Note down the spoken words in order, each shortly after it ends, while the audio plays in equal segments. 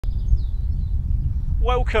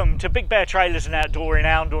Welcome to Big Bear Trailers and Outdoor in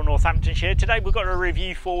Oundle, Northamptonshire. Today we've got a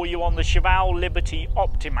review for you on the Cheval Liberte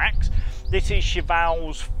Optimax. This is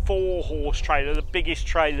Cheval's 4-horse trailer, the biggest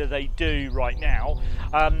trailer they do right now.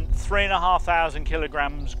 3,500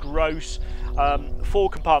 kilograms gross, 4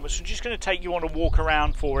 compartments. So I'm just going to take you on a walk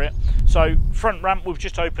around for it. So front ramp, we've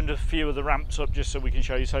just opened a few of the ramps up just so we can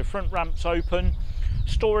show you. So front ramp's open,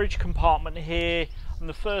 storage compartment here, and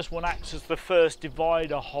the first one acts as the first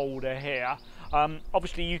divider holder here.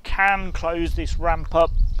 Obviously you can close this ramp up,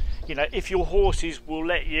 you know, if your horses will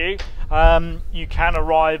let you. You can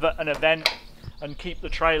arrive at an event and keep the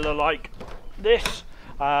trailer like this,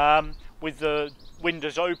 with the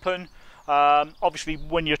windows open. Obviously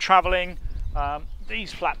when you're traveling,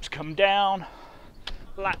 these flaps come down,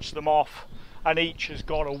 latch them off, and each has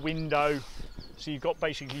got a window. So you've got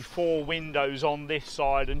basically 4 windows on this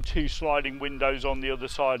side and 2 sliding windows on the other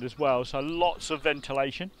side as well. So lots of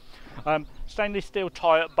ventilation. Stainless steel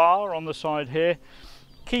tie-up bar on the side here.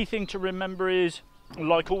 Key thing to remember is,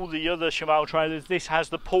 like all the other Cheval trailers, this has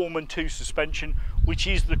the Pullman2 suspension, which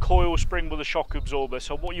is the coil spring with a shock absorber.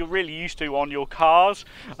 So what you're really used to on your cars.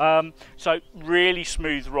 So really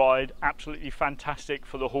smooth ride, absolutely fantastic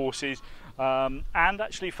for the horses, and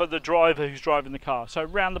actually for the driver who's driving the car. So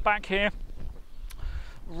round the back here,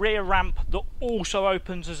 rear ramp that also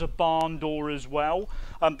opens as a barn door as well.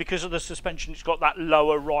 Because of the suspension, it's got that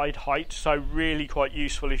lower ride height, so really quite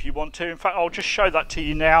useful if you want to. In fact, I'll just show that to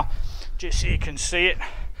you now just so you can see it.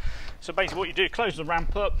 So basically what you do, close the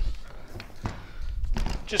ramp up,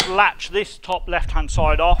 just latch this top left hand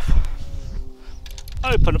side off,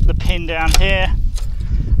 open up the pin down here,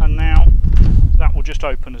 and now that will just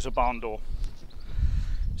open as a barn door.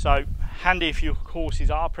 So handy if your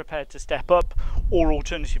horses are prepared to step up, or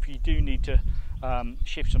alternatively if you do need to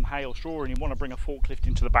shift some hay or straw and you want to bring a forklift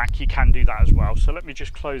into the back, you can do that as well. So let me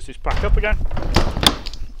just close this back up again.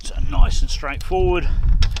 So nice and straightforward.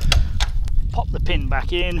 Pop the pin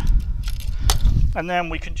back in, and then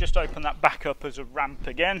we can just open that back up as a ramp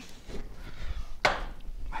again.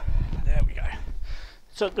 There we go.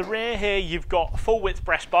 So at the rear here you've got a full width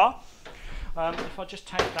breast bar. If I just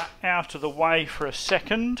take that out of the way for a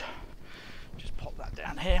second, just pop that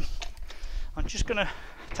down here. I'm just going to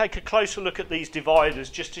take a closer look at these dividers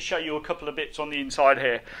just to show you a couple of bits on the inside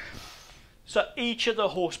here. So each of the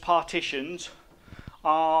horse partitions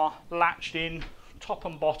are latched in top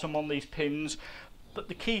and bottom on these pins, but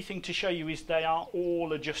the key thing to show you is they are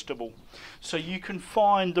all adjustable. So you can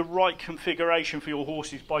find the right configuration for your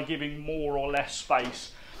horses by giving more or less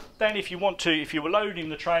space. Then if you want to, if you were loading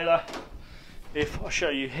the trailer, if I show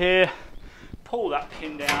you here, pull that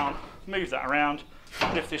pin down, move that around,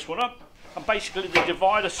 lift this one up, and basically the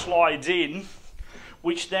divider slides in,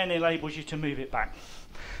 which then enables you to move it back.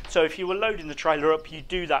 So if you were loading the trailer up, you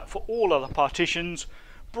do that for all other partitions,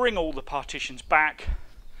 bring all the partitions back,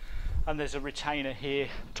 and there's a retainer here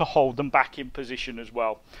to hold them back in position as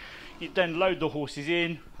well. You then load the horses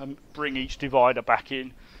in and bring each divider back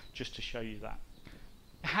in, just to show you that.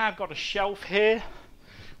 I have got a shelf here,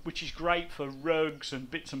 which is great for rugs and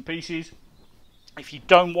bits and pieces. If you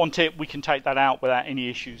don't want it, we can take that out without any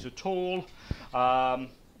issues at all.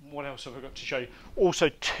 What else have I got to show you? Also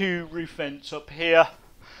 2 roof vents up here,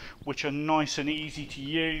 which are nice and easy to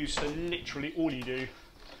use. So literally all you do,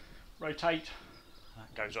 rotate,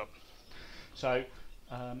 that goes up. So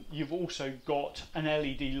you've also got an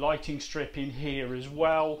LED lighting strip in here as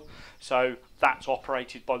well. So that's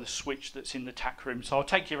operated by the switch that's in the tack room. So I'll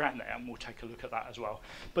take you around there and we'll take a look at that as well.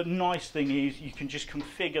 But nice thing is you can just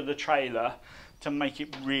configure the trailer to make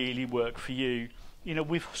it really work for you. You know,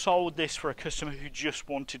 we've sold this for a customer who just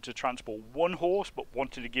wanted to transport 1 horse but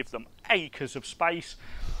wanted to give them acres of space.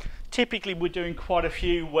 Typically we're doing quite a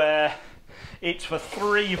few where it's for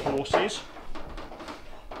 3 horses.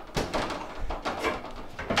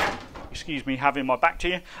 Excuse me, having my back to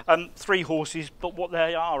you. 3 horses, but what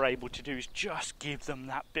they are able to do is just give them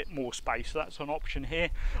that bit more space. So that's an option here.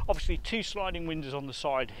 Obviously 2 sliding windows on the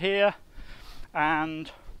side here,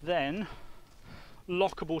 and then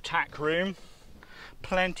lockable tack room.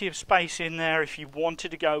 Plenty of space in there if you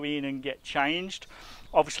wanted to go in and get changed.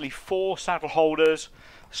 Obviously 4 saddle holders,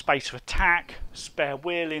 space for tack, spare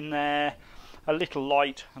wheel in there, a little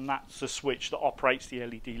light, and that's the switch that operates the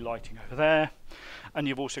LED lighting over there. And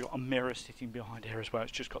you've also got a mirror sitting behind here as well.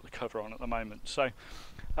 It's just got the cover on at the moment. So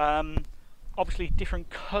obviously different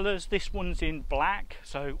colours. This one's in black,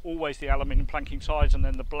 so always the aluminium planking sides, and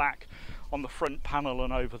then the black on the front panel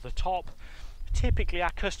and over the top. Typically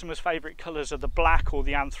our customers' favourite colours are the black or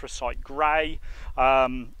the anthracite grey.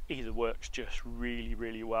 Either works just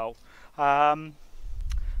really well.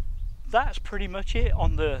 That's pretty much it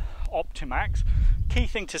on the Optimax. Key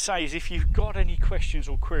thing to say is if you've got any questions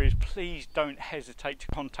or queries, please don't hesitate to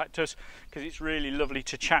contact us, because it's really lovely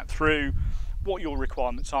to chat through what your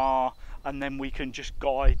requirements are, and then we can just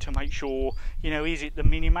guide to make sure, you know, is it the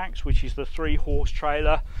Minimax, which is the 3-horse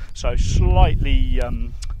trailer, so slightly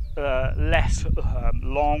less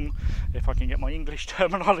long, if I can get my English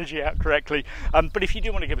terminology out correctly. But if you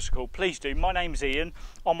do want to give us a call, please do. My name's Ian.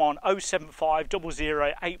 I'm on 075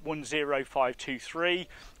 00 810 523,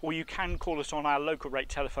 or you can call us on our local rate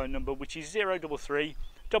telephone number, which is 033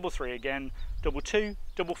 33 again 22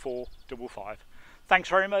 44 55. Thanks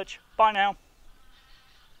very much. Bye now.